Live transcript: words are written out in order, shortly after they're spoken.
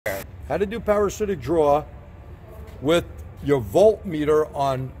how to do parasitic draw with your voltmeter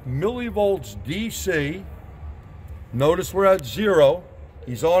on millivolts DC. Notice we're at 0.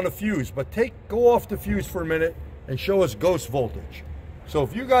 He's on a fuse, but go off the fuse for a minute and show us ghost voltage. So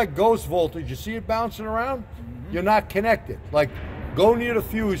if you got ghost voltage, you see it bouncing around, you're not connected. Like, go near the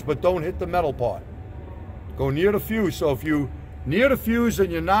fuse, but don't hit the metal part. Go near the fuse. So if you near the fuse and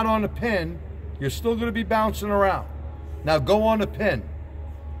you're not on the pin, you're still going to be bouncing around. Now go on the pin.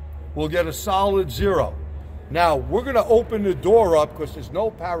 We'll get a solid 0. Now we're going to open the door up because there's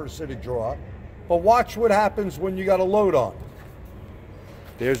no parasitic draw, but watch what happens when you got a load on.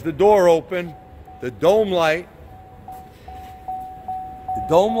 There's the door open, the dome light. The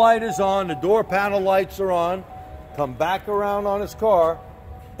dome light is on, the door panel lights are on. Come back around on his car,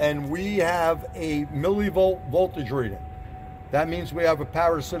 and we have a millivolt voltage reading. That means we have a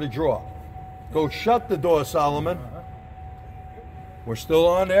parasitic draw. Go shut the door, Solomon. We're still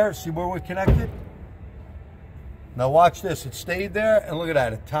on there. See where we're connected? Now watch this. It stayed there, and look at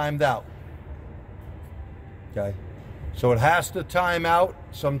that. It timed out. Okay? So it has to time out.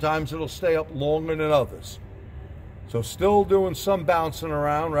 Sometimes it'll stay up longer than others. So still doing some bouncing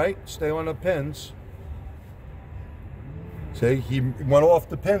around, right? Stay on the pins. See, he went off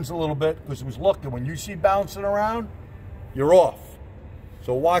the pins a little bit because he was looking. When you see bouncing around, you're off.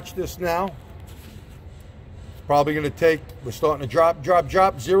 So watch this now. It's probably going to take, we're starting to drop,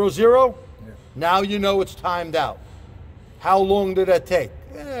 0, 0. Yeah. Now you know it's timed out. How long did that take?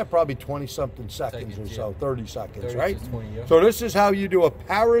 Probably 20-something seconds or so, 30 seconds, 30 right? 20, yeah. So this is how you do a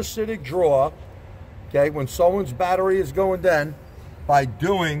parasitic draw, okay, when someone's battery is going down, by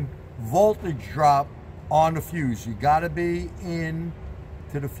doing voltage drop on the fuse. You got to be in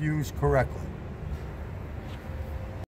to the fuse correctly.